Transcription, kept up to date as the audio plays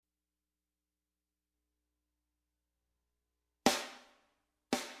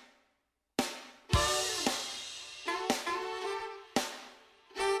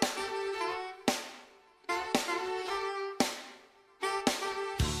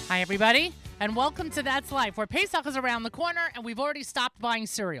Hi, everybody, and welcome to That's Life, where Pesach is around the corner, and we've already stopped buying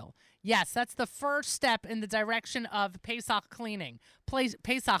cereal. Yes, that's the first step in the direction of Pesach cleaning,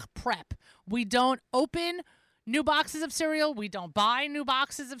 Pesach prep. We don't open new boxes of cereal. We don't buy new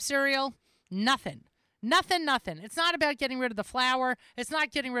boxes of cereal. Nothing. It's not about getting rid of the flour. It's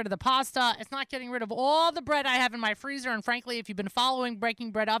not getting rid of the pasta. It's not getting rid of all the bread I have in my freezer. And frankly, if you've been following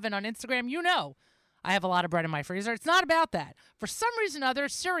Breaking Bread Oven on Instagram, you know I have a lot of bread in my freezer. It's not about that. For some reason or other,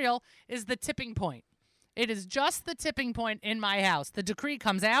 cereal is the tipping point. It is just the tipping point in my house. The decree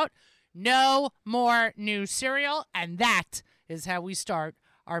comes out, no more new cereal, and that is how we start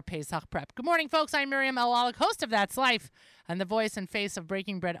our Pesach prep. Good morning, folks. I'm Miriam El Wallach, host of That's Life, and the voice and face of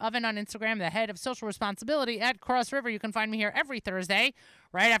Breaking Bread Oven on Instagram, the head of social responsibility at Cross River. You can find me here every Thursday,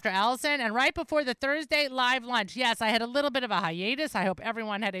 right after Allison, and right before the Thursday live lunch. Yes, I had a little bit of a hiatus. I hope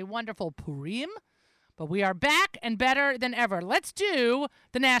everyone had a wonderful Purim. But we are back and better than ever. Let's do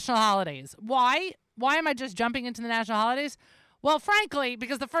the national holidays. Why? Why am I just jumping into the national holidays? Well, frankly,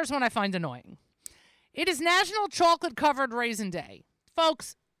 because the first one I find annoying. It is National Chocolate-Covered Raisin Day.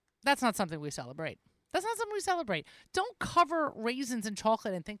 Folks, that's not something we celebrate. Don't cover raisins in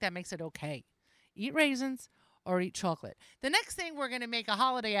chocolate and think that makes it okay. Eat raisins or eat chocolate. The next thing we're going to make a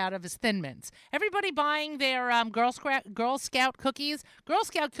holiday out of is Thin Mints. Everybody buying their Girl Scout cookies. Girl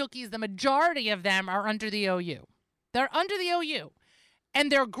Scout cookies, the majority of them are under the OU. They're under the OU,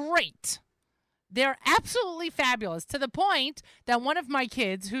 and they're great. They're absolutely fabulous, to the point that one of my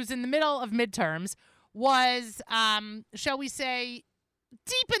kids, who's in the middle of midterms, was, shall we say,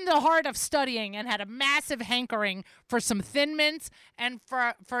 deep in the heart of studying and had a massive hankering for some Thin Mints and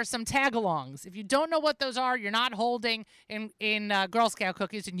for some tag-alongs. If you don't know what those are, you're not holding in Girl Scout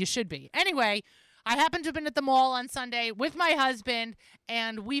cookies, and you should be. Anyway, I happened to have been at the mall on Sunday with my husband,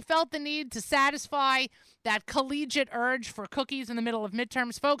 and we felt the need to satisfy that collegiate urge for cookies in the middle of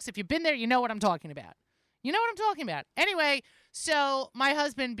midterms. Folks, if you've been there, you know what I'm talking about. Anyway, so my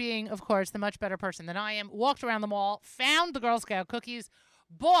husband, being, of course, the much better person than I am, walked around the mall, found the Girl Scout cookies,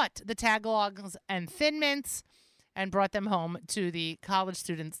 bought the tag-alongs and Thin Mints, and brought them home to the college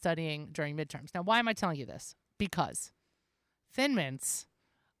students studying during midterms. Now, why am I telling you this? Because Thin Mints,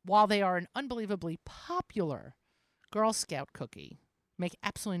 while they are an unbelievably popular Girl Scout cookie, make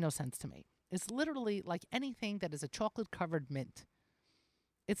absolutely no sense to me. It's literally like anything that is a chocolate-covered mint.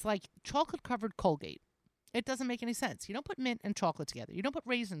 It's like chocolate-covered Colgate. It doesn't make any sense. You don't put mint and chocolate together. You don't put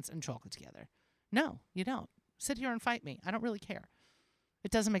raisins and chocolate together. No, you don't. Sit here and fight me. I don't really care.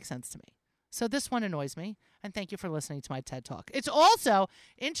 It doesn't make sense to me. So this one annoys me, and thank you for listening to my TED Talk. It's also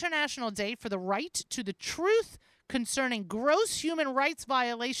International Day for the Right to the Truth Concerning Gross Human Rights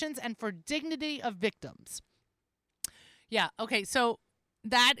Violations and for Dignity of Victims. Yeah, okay, so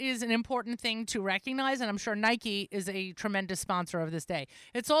that is an important thing to recognize, and I'm sure Nike is a tremendous sponsor of this day.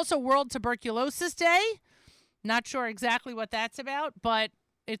 It's also World Tuberculosis Day. Not sure exactly what that's about, but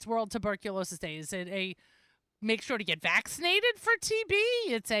it's World Tuberculosis Day. Is it a make sure to get vaccinated for TB?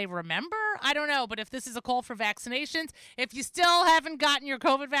 It's a remember? I don't know, but if this is a call for vaccinations, if you still haven't gotten your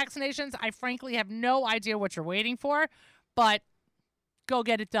COVID vaccinations, I frankly have no idea what you're waiting for, but go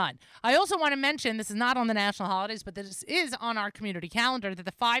get it done. I also want to mention, this is not on the national holidays, but this is on our community calendar, that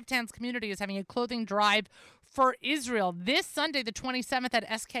the Five Towns community is having a clothing drive for Israel this Sunday, the 27th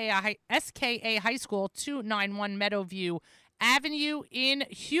at SKA High School, 291 Meadowview Avenue in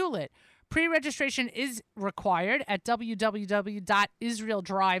Hewlett. Pre-registration is required at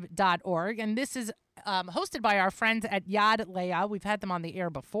www.israeldrive.org, and this is hosted by our friends at Yad Leah. We've had them on the air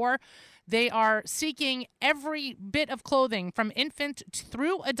before. They are seeking every bit of clothing from infant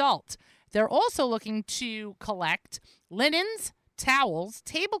through adult. They're also looking to collect linens, towels,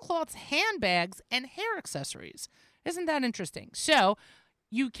 tablecloths, handbags, and hair accessories. Isn't that interesting? So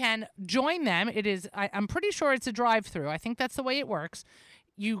you can join them. It is, I'm pretty sure it's a drive-through. I think that's the way it works.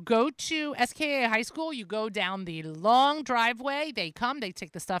 You go to SKA High School, you go down the long driveway, they come, they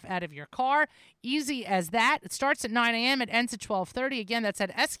take the stuff out of your car. Easy as that. It starts at 9 a.m., it ends at 12:30. Again, that's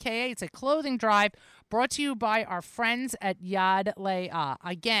at SKA. It's a clothing drive brought to you by our friends at Yad Leah.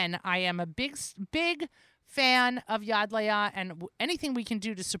 Again, I am a big fan of Yad Leah, and anything we can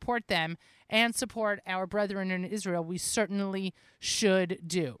do to support them and support our brethren in Israel, we certainly should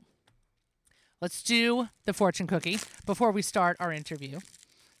do. Let's do the fortune cookie before we start our interview.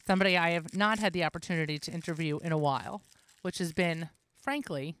 Somebody I have not had the opportunity to interview in a while, which has been,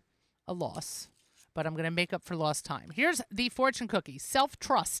 frankly, a loss. But I'm going to make up for lost time. Here's the fortune cookie.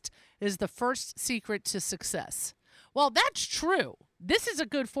 Self-trust is the first secret to success. Well, that's true. This is a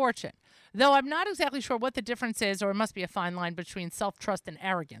good fortune. Though I'm not exactly sure what the difference is, or it must be a fine line between self-trust and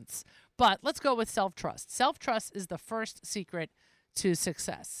arrogance. But let's go with self-trust. Self-trust is the first secret to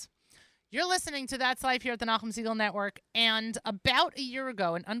success. You're listening to That's Life here at the Nachum Segal Network, and about a year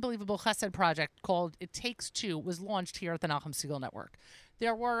ago, an unbelievable chesed project called It Takes Two was launched here at the Nachum Segal Network.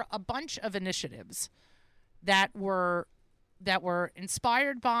 There were a bunch of initiatives that were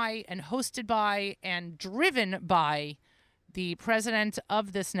inspired by and hosted by and driven by the president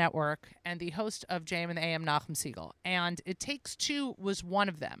of this network and the host of JM and the AM, Nachum Segal. And It Takes Two was one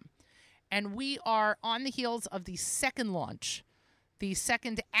of them. And we are on the heels of the second launch, the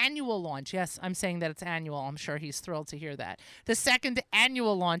second annual launch. Yes, I'm saying that it's annual. I'm sure he's thrilled to hear that. The second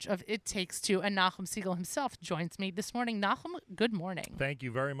annual launch of It Takes Two, and Nachum Segal himself joins me this morning. Nachum, good morning. Thank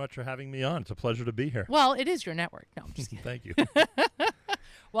you very much for having me on. It's a pleasure to be here. Well, it is your network. No, I'm just kidding. Thank you.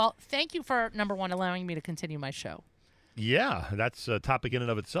 Well, thank you for, number one, allowing me to continue my show. Yeah, that's a topic in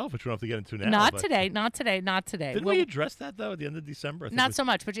and of itself, which we don't have to get into now. Not today. Didn't we address that, though, at the end of December? Not so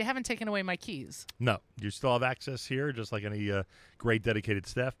much, but you haven't taken away my keys. No. You still have access here, just like any great dedicated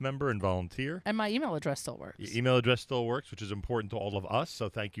staff member and volunteer. And my email address still works. Your email address still works, which is important to all of us, so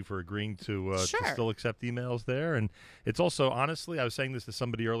thank you for agreeing to still accept emails there. And it's also, honestly, I was saying this to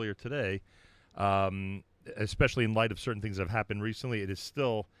somebody earlier today, especially in light of certain things that have happened recently, it is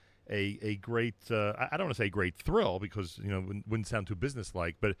still a great, I don't want to say great thrill because, wouldn't sound too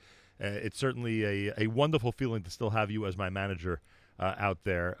businesslike, but it's certainly a wonderful feeling to still have you as my manager out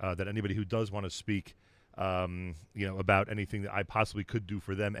there, that anybody who does want to speak, about anything that I possibly could do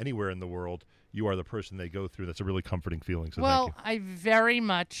for them anywhere in the world, you are the person they go through. That's a really comforting feeling. So well, thank you. I very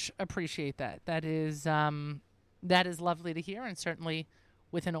much appreciate that. That is lovely to hear, and certainly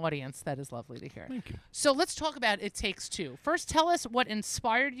with an audience, that is lovely to hear. Thank you. So let's talk about It Takes Two. First, tell us what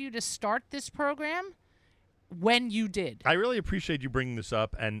inspired you to start this program when you did. I really appreciate you bringing this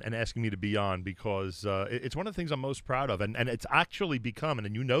up and asking me to be on because it's one of the things I'm most proud of. And it's actually become,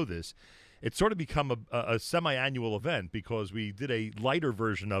 and you know this, it's sort of become a semi-annual event because we did a lighter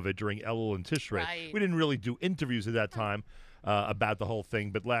version of it during Elul and Tishrei. Right. We didn't really do interviews at that time about the whole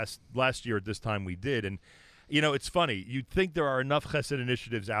thing, but last year at this time we did. And it's funny. You'd think there are enough chesed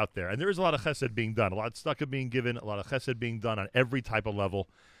initiatives out there, and there is a lot of chesed being done, a lot of tzedakah being given, a lot of chesed being done on every type of level.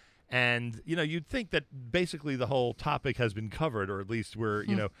 And, you'd think that basically the whole topic has been covered, or at least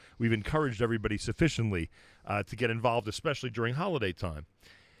we've encouraged everybody sufficiently to get involved, especially during holiday time.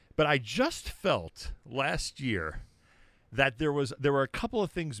 But I just felt last year that there were a couple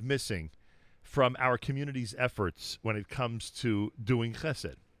of things missing from our community's efforts when it comes to doing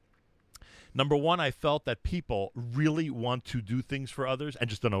chesed. Number one, I felt that people really want to do things for others and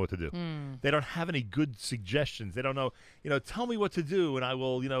just don't know what to do. They don't have any good suggestions. They don't know, tell me what to do and I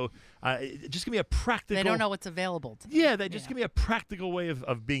will, just give me a practical. They don't know what's available to them. Yeah, they just give me a practical way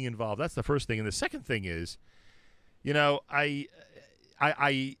of being involved. That's the first thing. And the second thing is, I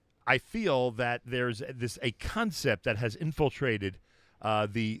feel that there's a concept that has infiltrated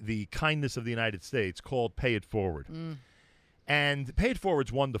the kindness of the United States called pay it forward. And pay it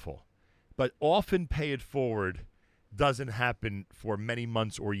forward's wonderful. But often pay it forward doesn't happen for many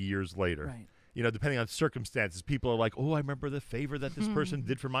months or years later. Right. Depending on circumstances, people are like, oh, I remember the favor that this person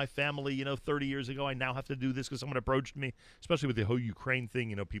did for my family, 30 years ago. I now have to do this because someone approached me, especially with the whole Ukraine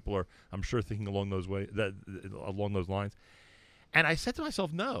thing. People are, I'm sure, thinking along those lines. And I said to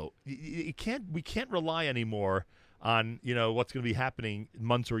myself, no, we can't rely anymore on, what's going to be happening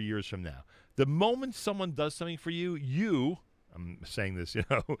months or years from now. The moment someone does something for you, I'm saying this,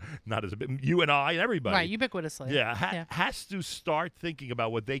 not as a bit, you and I and everybody. Right, ubiquitously. Yeah, has to start thinking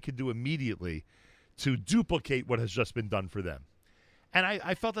about what they could do immediately to duplicate what has just been done for them. And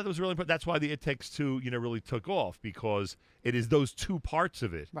I felt that was really important. That's why the It Takes Two, really took off because it is those two parts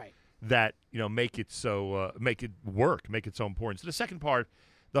of it that, make it so, make it work, make it so important. So the second part,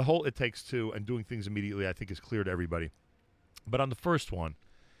 the whole It Takes Two and doing things immediately, I think is clear to everybody. But on the first one,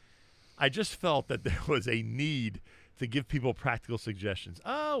 I just felt that there was a need to give people practical suggestions.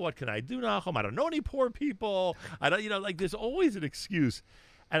 Oh, what can I do, Nachum? I don't know any poor people. I don't, there's always an excuse.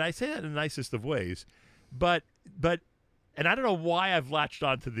 And I say that in the nicest of ways. But, and I don't know why I've latched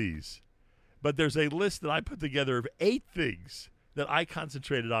onto these, but there's a list that I put together of 8 things that I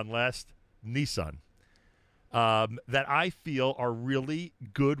concentrated on last Nissan that I feel are really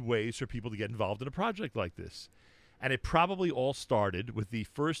good ways for people to get involved in a project like this. And it probably all started with the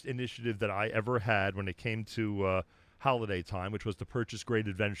first initiative that I ever had when it came to holiday time, which was to purchase Great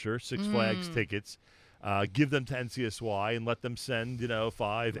Adventure, Six Flags tickets, give them to NCSY, and let them send,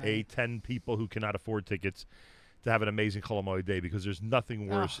 5, 8, 10 people who cannot afford tickets to have an amazing Chol Hamoed day, because there's nothing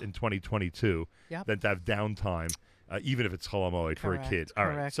worse in 2022 than to have downtime, even if it's Chol Hamoed for a kid. All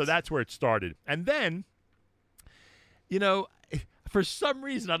right, so that's where it started. And then, for some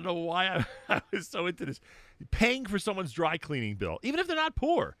reason, I don't know why I was so into this, paying for someone's dry cleaning bill, even if they're not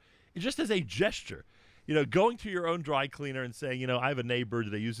poor, just as a gesture. Going to your own dry cleaner and saying, I have a neighbor, do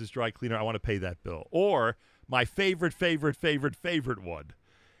they use this dry cleaner? I want to pay that bill. Or my favorite one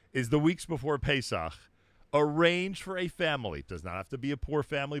is the weeks before Pesach. Arrange for a family. It does not have to be a poor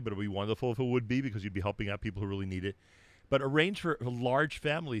family, but it would be wonderful if it would be, because you'd be helping out people who really need it. But arrange for large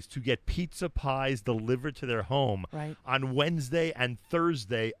families to get pizza pies delivered to their home on Wednesday and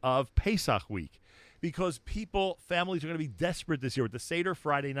Thursday of Pesach week. Because families are going to be desperate this year. With the Seder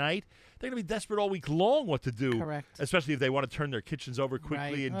Friday night, they're going to be desperate all week long what to do. Correct. Especially if they want to turn their kitchens over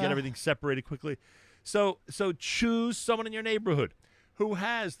quickly and get everything separated quickly. So choose someone in your neighborhood who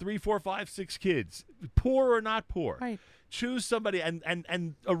has 3, 4, 5, 6 kids, poor or not poor. Right. Choose somebody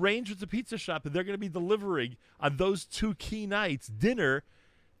and arrange with the pizza shop that they're going to be delivering on those 2 key nights dinner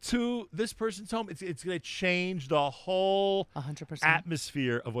to this person's home. It's going to change the whole 100%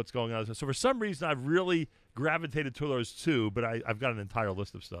 atmosphere of what's going on. So for some reason, I've really gravitated to those 2, but I've got an entire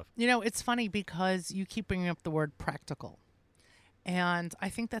list of stuff. It's funny because you keep bringing up the word practical. And I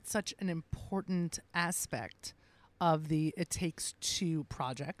think that's such an important aspect of the It Takes Two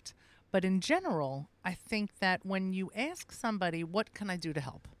project. But in general, I think that when you ask somebody, what can I do to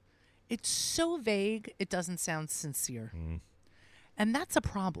help? It's so vague, it doesn't sound sincere. Mm. And that's a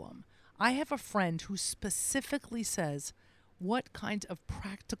problem. I have a friend who specifically says, what kind of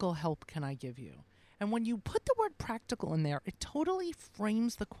practical help can I give you? And when you put the word practical in there, it totally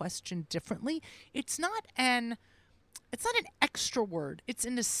frames the question differently. It's not an extra word. It's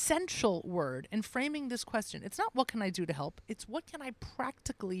an essential word in framing this question. It's not what can I do to help. It's what can I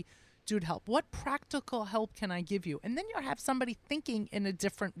practically do to help? What practical help can I give you? And then you have somebody thinking in a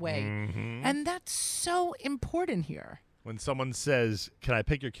different way. Mm-hmm. And that's so important here. When someone says, can I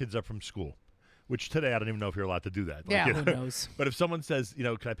pick your kids up from school? Which today I don't even know if you're allowed to do that. Yeah, who knows? But if someone says,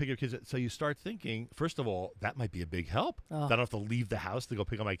 can I pick your kids up? So you start thinking, first of all, that might be a big help. Oh. I don't have to leave the house to go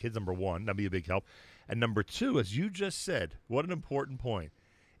pick up my kids, number one. That'd be a big help. And number two, as you just said, what an important point.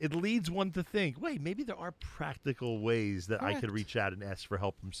 It leads one to think, wait, maybe there are practical ways that I could reach out and ask for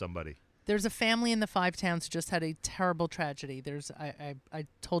help from somebody. There's a family in the Five Towns who just had a terrible tragedy. I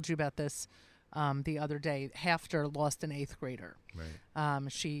told you about this the other day. Hafter lost an 8th grader.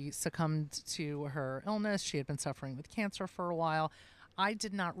 Right. She succumbed to her illness. She had been suffering with cancer for a while. I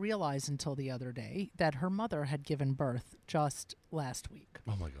did not realize until the other day that her mother had given birth just last week.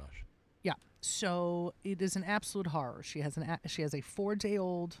 Oh my gosh. Yeah. So it is an absolute horror. She has a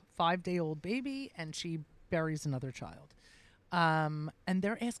 4-day-old, 5-day-old baby, and she buries another child. And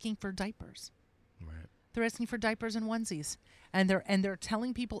they're asking for diapers. Right. They're asking for diapers and onesies, and they're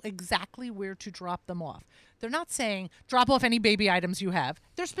telling people exactly where to drop them off. They're not saying drop off any baby items you have.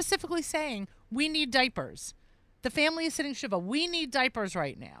 They're specifically saying we need diapers. The family is sitting shiva. We need diapers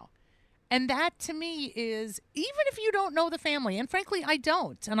right now. And that to me is, even if you don't know the family, and frankly I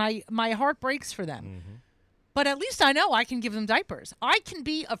don't, and my heart breaks for them. Mm-hmm. But at least I know I can give them diapers. I can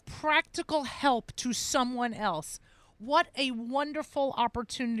be of practical help to someone else. What a wonderful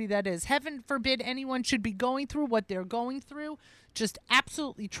opportunity that is. Heaven forbid anyone should be going through what they're going through. Just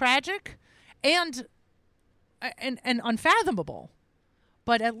absolutely tragic and unfathomable.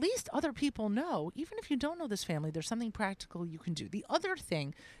 But at least other people know, even if you don't know this family, there's something practical you can do. The other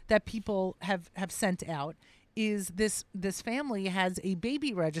thing that people have sent out is this family has a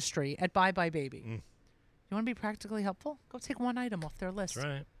baby registry at Bye Bye Baby. You want to be practically helpful? Go take one item off their list. That's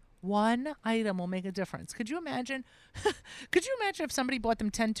right. One item will make a difference. Could you imagine? Could you imagine if somebody bought them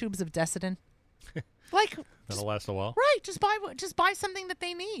 10 tubes of Decidin? That'll last a while. Right. Just buy something that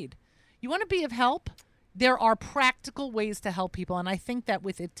they need. You want to be of help? There are practical ways to help people, and I think that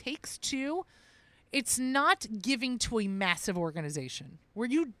with It Takes Two, it's not giving to a massive organization where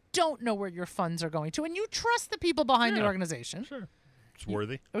you don't know where your funds are going to, and you trust the people behind the organization. Sure. It's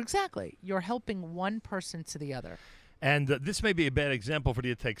worthy. Exactly. You're helping one person to the other. And this may be a bad example for the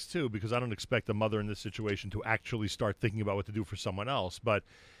It Takes Two, because I don't expect a mother in this situation to actually start thinking about what to do for someone else. But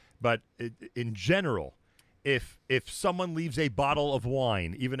in general, if someone leaves a bottle of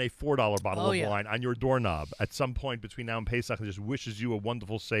wine, even a $4 bottle of wine, on your doorknob at some point between now and Pesach and just wishes you a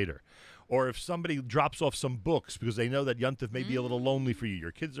wonderful Seder, or if somebody drops off some books because they know that Yontif may be a little lonely for you,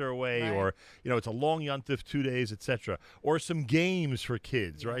 your kids are away, or it's a long Yontif, 2 days, etc., or some games for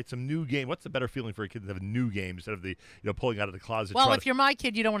kids, right? Some new game. What's the better feeling for a kid to have a new game instead of the pulling out of the closet? Well, if you're my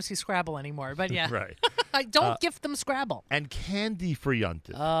kid, you don't want to see Scrabble anymore, but yeah, right. I don't gift them Scrabble. And candy for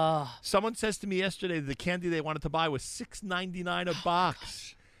Yontif. Someone says to me yesterday that the candy they wanted to buy was $6.99 a box.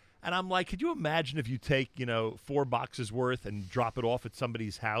 Gosh. And I'm like, could you imagine if you take 4 boxes worth and drop it off at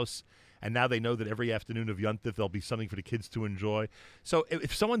somebody's house? and now they know that every afternoon of Yontif there'll be something for the kids to enjoy. So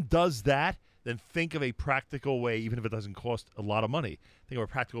if someone does that, then think of a practical way, even if it doesn't cost a lot of money. Think of a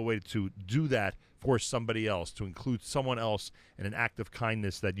practical way to do that for somebody else, to include someone else in an act of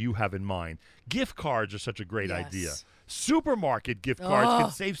kindness that you have in mind. Gift cards are such a great idea. Supermarket gift cards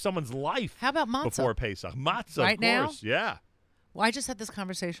can save someone's life. How about matzah? Before Pesach. Matzah, right of course. Now? Yeah. Well, I just had this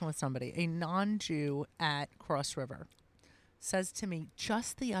conversation with somebody, a non-Jew at Cross River, says to me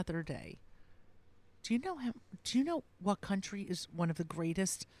just the other day, do you know what country is one of the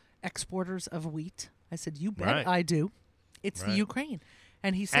greatest exporters of wheat? I said, you bet I do. It's the Ukraine.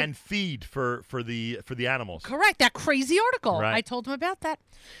 And he said, and feed for the animals. Correct. That crazy article. Right. I told him about that.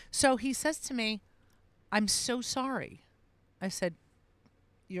 So he says to me, I'm so sorry. I said,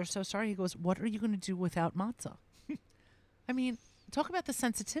 you're so sorry? He goes, what are you going to do without matzah? I mean, talk about the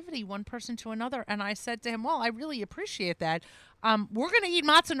sensitivity one person to another. And I said to him, well, I really appreciate that. We're going to eat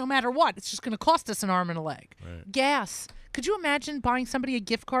matzah no matter what. It's just going to cost us an arm and a leg. Right. Gas. Could you imagine buying somebody a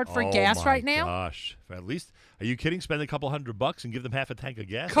gift card for gas right now? Oh, my gosh. At least, are you kidding? Spend a couple $100 and give them half a tank of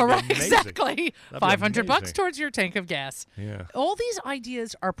gas? Correct. Exactly. $500 towards your tank of gas. Yeah. All these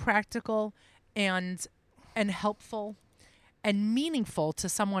ideas are practical and helpful and meaningful to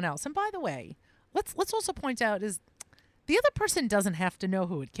someone else. And by the way, let's also point out is the other person doesn't have to know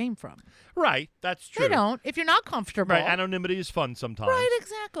who it came from. Right, that's true. They don't. If you're not comfortable. Right, anonymity is fun sometimes. Right,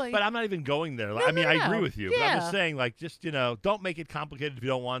 exactly. But I'm not even going there. I mean, I agree with you. But I'm just saying, like, just, don't make it complicated if you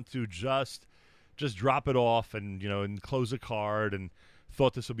don't want to. Just drop it off and, and close a card and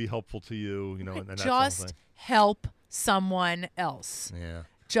thought this would be helpful to you, and that's just help someone else. Yeah.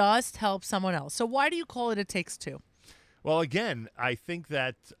 Just help someone else. So why do you call it Takes Two? Well, again, I think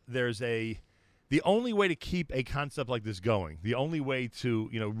that the only way to keep a concept like this going, the only way to,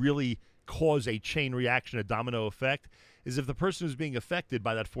 really cause a chain reaction, a domino effect, is if the person who's being affected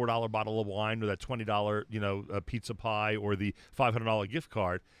by that $4 bottle of wine or that $20, pizza pie or the $500 gift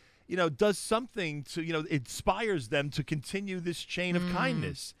card, does something to, inspires them to continue this chain of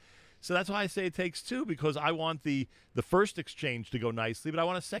kindness. So that's why I say it takes two, because I want the first exchange to go nicely, but I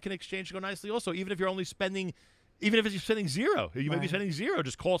want a second exchange to go nicely also, even if you're only spending – even if you're spending zero. You may be spending zero.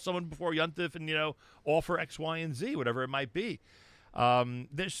 Just call someone before Yontif and, offer X, Y, and Z, whatever it might be.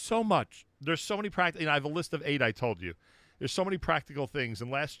 There's so much. There's so many practical. I have a list of 8 I told you. There's so many practical things. And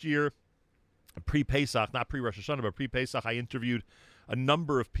last year, pre-Pesach, not pre-Rosh Hashanah, but pre-Pesach, I interviewed a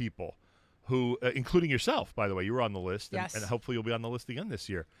number of people who, including yourself, by the way, you were on the list. Yes. And hopefully you'll be on the list again this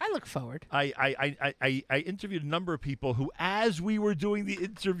year. I look forward. I interviewed a number of people who, as we were doing the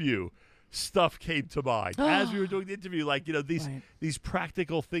interview, stuff came to mind. As we were doing the interview, these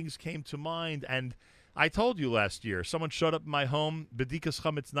practical things came to mind. And I told you last year, someone showed up in my home, Bedikas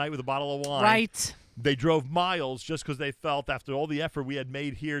Chametz night, with a bottle of wine. Right. They drove miles just because they felt, after all the effort we had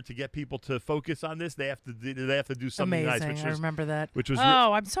made here to get people to focus on this, they have to do something amazing. nice. I remember that. Which was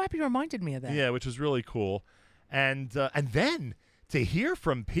I'm so happy you reminded me of that. Yeah, which was really cool. And then to hear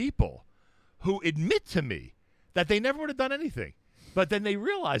from people who admit to me that they never would have done anything. But then they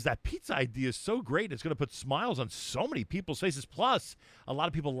realize that pizza idea is so great. It's going to put smiles on so many people's faces. Plus, a lot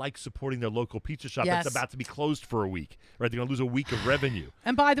of people like supporting their local pizza shop that's about to be closed for a week. Right? They're going to lose a week of revenue.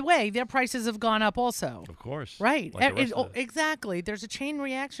 And by the way, their prices have gone up also. Of course. Right. Exactly. There's a chain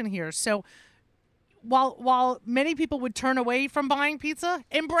reaction here. So while many people would turn away from buying pizza,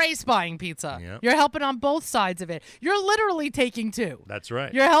 embrace buying pizza. Yep. You're helping on both sides of it. You're literally taking two. That's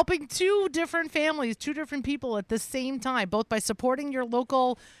right. You're helping two different families, two different people at the same time, both by supporting your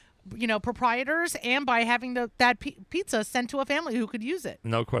local, proprietors and by having that pizza sent to a family who could use it.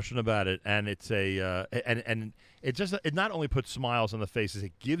 No question about it. And it's and it not only puts smiles on the faces,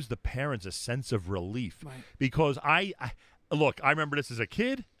 it gives the parents a sense of relief. Right. Because I remember this as a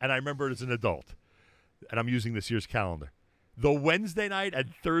kid and I remember it as an adult. And I'm using this year's calendar. The Wednesday night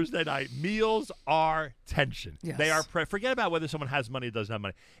and Thursday night meals are tension. Yes. They are forget about whether someone has money or doesn't have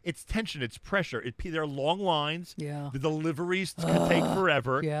money. It's tension. It's pressure. There are long lines. Yeah. The deliveries can take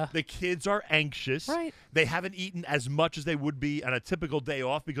forever. Yeah. The kids are anxious. Right. They haven't eaten as much as they would be on a typical day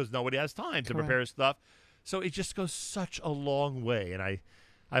off because nobody has time to prepare stuff. So it just goes such a long way. And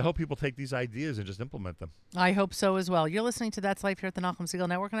I hope people take these ideas and just implement them. I hope so as well. You're listening to That's Life here at the Nachum Segal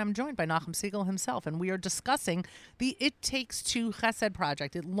Network, and I'm joined by Nachum Segal himself, and we are discussing the It Takes Two Chesed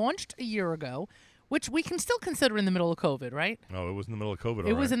project. It launched a year ago, which we can still consider in the middle of COVID, right? Oh, it was in the middle of COVID.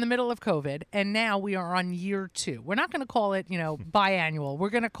 It was in the middle of COVID, and now we are on year 2. We're not going to call it, biannual. We're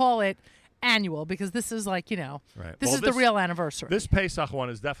going to call it annual because this is like, right. This is the real anniversary. This Pesach one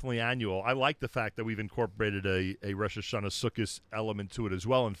is definitely annual. I like the fact that we've incorporated a Rosh Hashanah Sukkot element to it as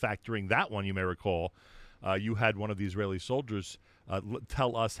well. In fact, during that one, you may recall, You had one of the Israeli soldiers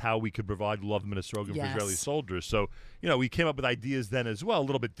tell us how we could provide love minestrogan for Israeli soldiers. So, we came up with ideas then as well, a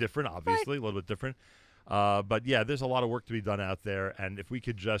little bit different, obviously, a little bit different. But, yeah, there's a lot of work to be done out there. And if we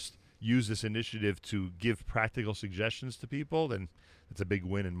could just use this initiative to give practical suggestions to people, then it's a big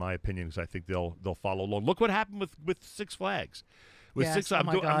win, in my opinion, because I think they'll follow along. Look what happened with Six Flags. With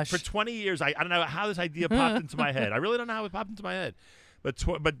gosh. For 20 years, I don't know how this idea popped into my head. I really don't know how it popped into my head.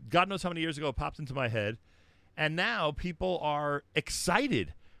 But God knows how many years ago it popped into my head. And now people are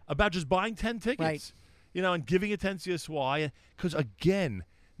excited about just buying 10 tickets, and giving it to NCSY. Because, again,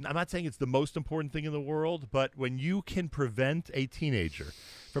 I'm not saying it's the most important thing in the world, but when you can prevent a teenager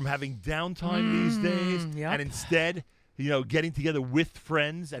from having downtime these days and instead – getting together with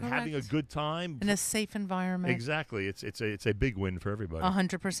friends and having a good time in a safe environment. Exactly, it's a big win for everybody.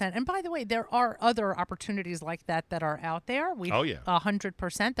 100%. And by the way, there are other opportunities like that are out there.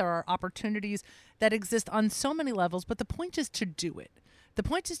 100%. There are opportunities that exist on so many levels, but the point is to do it. The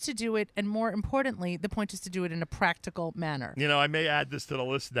point is to do it, and more importantly, the point is to do it in a practical manner. I may add this to the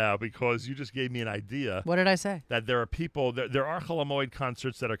list now because you just gave me an idea. What did I say? That there are people, there are Cholamoid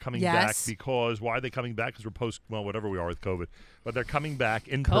concerts that are coming back because, why are they coming back? Because we're whatever we are with COVID. But they're coming back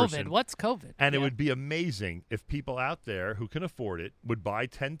in person. What's COVID? And it would be amazing if people out there who can afford it would buy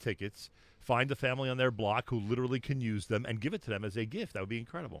 10 tickets, find a family on their block who literally can use them, and give it to them as a gift. That would be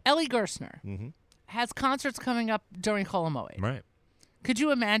incredible. Ellie Gerstner has concerts coming up during Cholamoid. Right. Could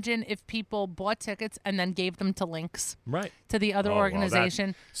you imagine if people bought tickets and then gave them to Links, to the other Well,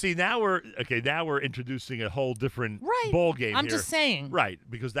 organization? now we're introducing a whole different ball game. I'm just saying,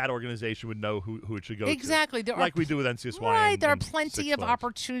 because that organization would know who it should go to. Like we do with NCSY. Right, there are plenty of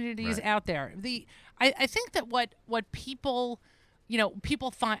opportunities out there. I think that what people,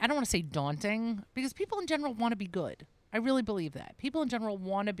 people find, I don't want to say daunting, because people in general want to be good. I really believe that people in general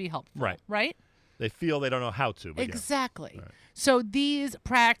want to be helpful. Right. They feel they don't know how to. Exactly. Right. So these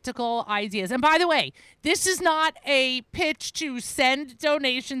practical ideas. And by the way, this is not a pitch to send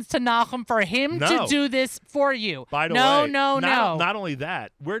donations to Nachum for him to do this for you. By the way, no. Not only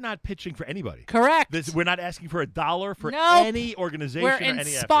that, we're not pitching for anybody. Correct. We're not asking for $1 for any organization or any effort.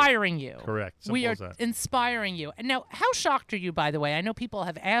 We're inspiring you. Correct. We are inspiring you. And now, how shocked are you, by the way? I know people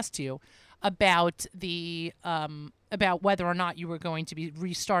have asked you about about whether or not you were going to be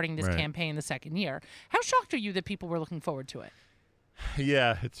restarting this campaign the second year. How shocked are you that people were looking forward to it?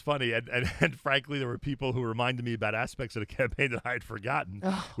 Yeah, it's funny. And frankly, there were people who reminded me about aspects of the campaign that I had forgotten,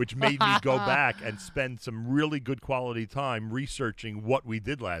 which made me go back and spend some really good quality time researching what we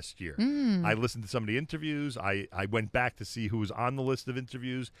did last year. I listened to some of the interviews. I went back to see who was on the list of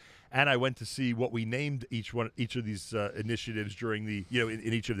interviews, and I went to see what we named each of these initiatives during the,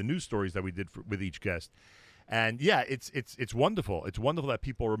 in each of the news stories that we did with each guest. And yeah, it's wonderful. It's wonderful that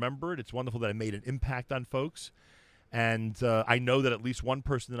people remember it. It's wonderful that it made an impact on folks. And I know that at least one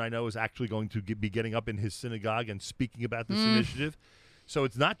person that I know is actually going to be getting up in his synagogue and speaking about this initiative. So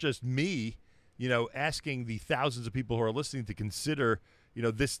it's not just me, asking the thousands of people who are listening to consider,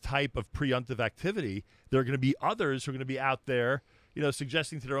 this type of preemptive activity. There are going to be others who are going to be out there,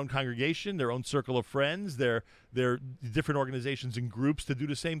 suggesting to their own congregation, their own circle of friends, their different organizations and groups to do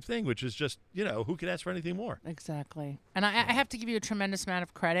the same thing, which is just, who could ask for anything more? Exactly. And I have to give you a tremendous amount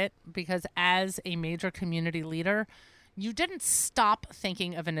of credit because as a major community leader, you didn't stop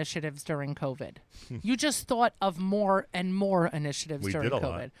thinking of initiatives during COVID. You just thought of more and more initiatives during COVID.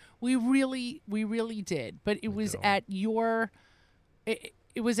 Lot. We really did. But it was at your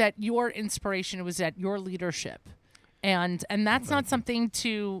inspiration. It was at your leadership. And that's not something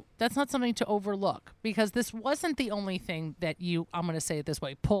to overlook because this wasn't the only thing that you, I'm going to say it this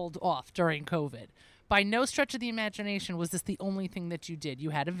way, pulled off during COVID. By no stretch of the imagination was this the only thing that you did. You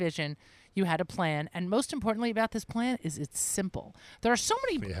had a vision, you had a plan, and most importantly about this plan is it's simple. There are so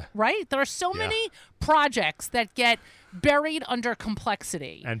many, right? There are so many projects that get buried under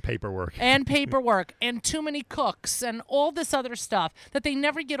complexity. And paperwork. And too many cooks and all this other stuff that they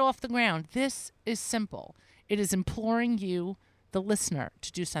never get off the ground. This is simple. It is imploring you, the listener,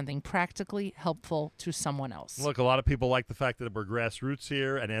 to do something practically helpful to someone else. Look, a lot of people like the fact that we're grassroots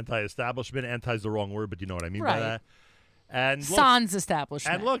here and anti-establishment. Anti is the wrong word, but you know what I mean by that. And look, sans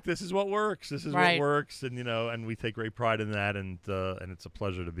establishment. And look, this is what works. This is what works, and and we take great pride in that. And it's a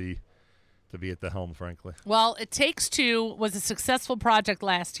pleasure to be at the helm, frankly. Well, It Takes Two was a successful project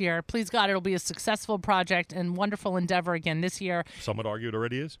last year. Please God, it'll be a successful project and wonderful endeavor again this year. Some would argue it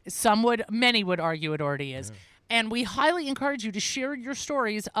already is. Many would argue it already is. Yeah. And we highly encourage you to share your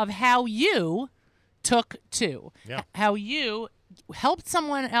stories of how you took two. Yeah. How you helped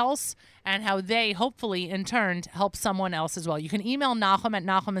someone else and how they hopefully in turn help someone else as well. You can email Nachum at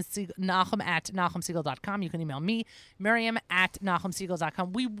nachum@nachumsegal.com. You can email me, Miriam at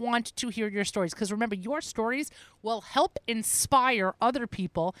nachumsegal.com. We want to hear your stories because remember, your stories will help inspire other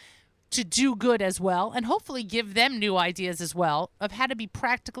people to do good as well, and hopefully give them new ideas as well of how to be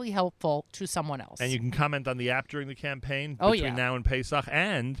practically helpful to someone else. And you can comment on the app during the campaign between now and Pesach.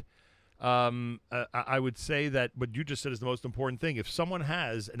 And I would say that what you just said is the most important thing. If someone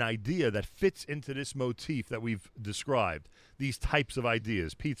has an idea that fits into this motif that we've described, these types of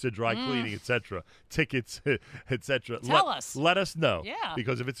ideas, pizza, dry cleaning, etc., tickets, etc., Tell us. Let us know. Yeah.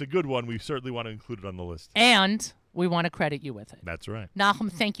 Because if it's a good one, we certainly want to include it on the list. And we want to credit you with it. That's right.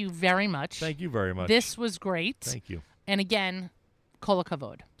 Nachum, thank you very much. Thank you very much. This was great. Thank you. And again, kol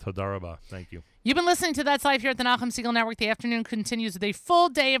hakavod. Toda rabah. Thank you. You've been listening to That's Life here at the Nachum Segal Network. The afternoon continues with a full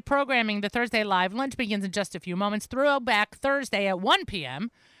day of programming. The Thursday Live lunch begins in just a few moments. Throwback Thursday at 1 p.m.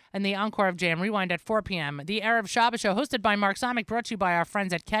 and the encore of Jam Rewind at 4 p.m. The Erev Shabbos show hosted by Mark Samick, brought to you by our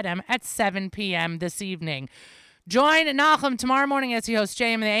friends at Kedem at 7 p.m. this evening. Join Nachum tomorrow morning as he hosts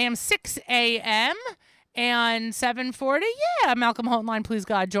JM in the AM 6 a.m. and 7:40. Yeah, Malcolm Holtline, please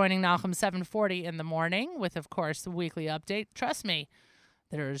God, joining Nachum 7:40 in the morning with, of course, the weekly update. Trust me,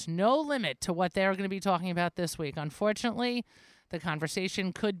 there's no limit to what they're going to be talking about this week. Unfortunately, the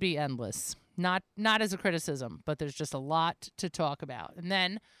conversation could be endless. Not as a criticism, but there's just a lot to talk about. And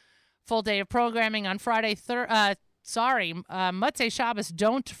then, full day of programming on Friday. Motzei Shabbos,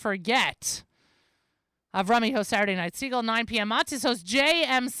 don't forget. Avrami hosts Saturday Night Segal, 9 p.m. Matzis hosts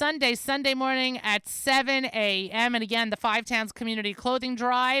JM Sunday morning at 7 a.m. And again, the Five Towns Community Clothing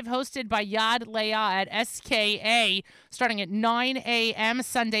Drive, hosted by Yad Leah at SKA, starting at 9 a.m.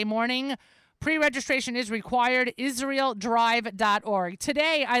 Sunday morning. Pre-registration is required, israeldrive.org.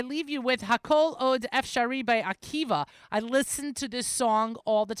 Today, I leave you with Hakol Od Efshari by Akiva. I listen to this song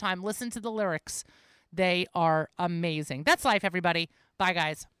all the time. Listen to the lyrics. They are amazing. That's life, everybody. Bye,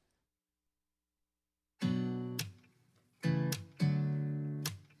 guys.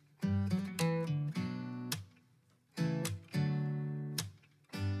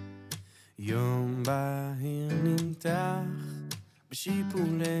 יום בהיר נמתח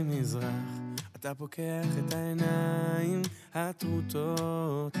בשיפולי מזרח, אתה פוקח את העיניים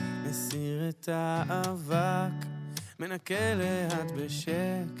הטרוטות, מסיר את האבק, מנקה לאט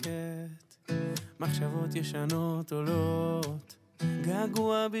בשקט, מחשבות ישנות עולות,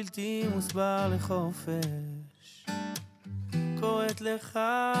 געגוע בלתי מוסבר לחופש, קוראת לך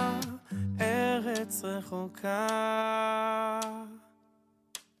ארץ רחוקה,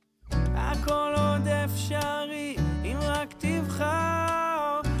 הכל עוד אפשרי אם רק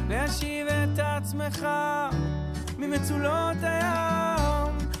תבחר להשיב את עצמך ממצולות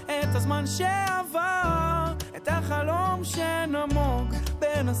הים, את הזמן שעבר, את החלום שנמוג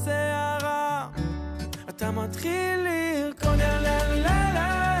בין הסערה, אתה מתחיל לרקוד לה לה לה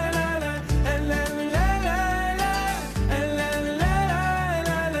לה לה לה לה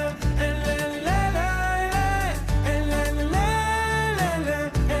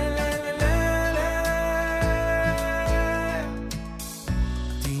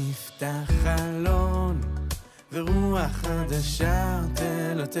ורוח חדשה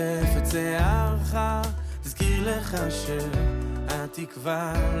תלטף את שערך, תזכיר לך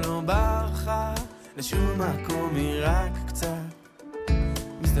שהתקווה לא ברחה לשום מקום, היא רק קצת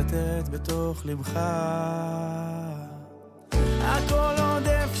מסתתרת בתוך לבך, הכל עוד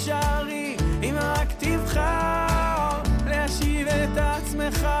אפשרי אם רק תבחר להשיב את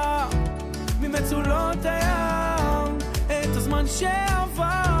עצמך ממצולות הים, את הזמן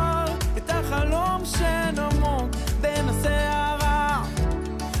שעבר, את החלום שנמוג בין הסערה,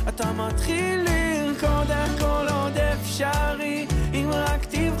 אתה מתחיל לרקוד, הכל עוד אפשרי אם רק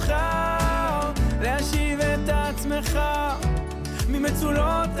תבחר להשיב את עצמך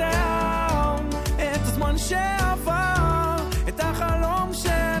ממצולות הים, את הזמן שעבר, את החלום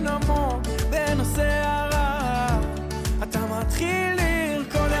שנמוג בין הסערה, אתה מתחיל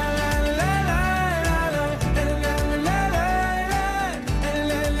לרקוד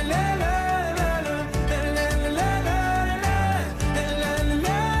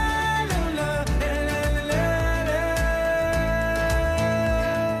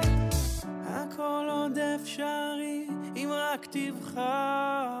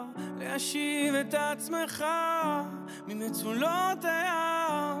להשיב את עצמך ממצולות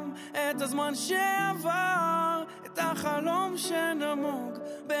הים, את הזמן שעבר, את החלום שנמוג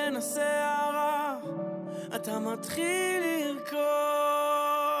בין הסערה, אתה מתחיל לרקוד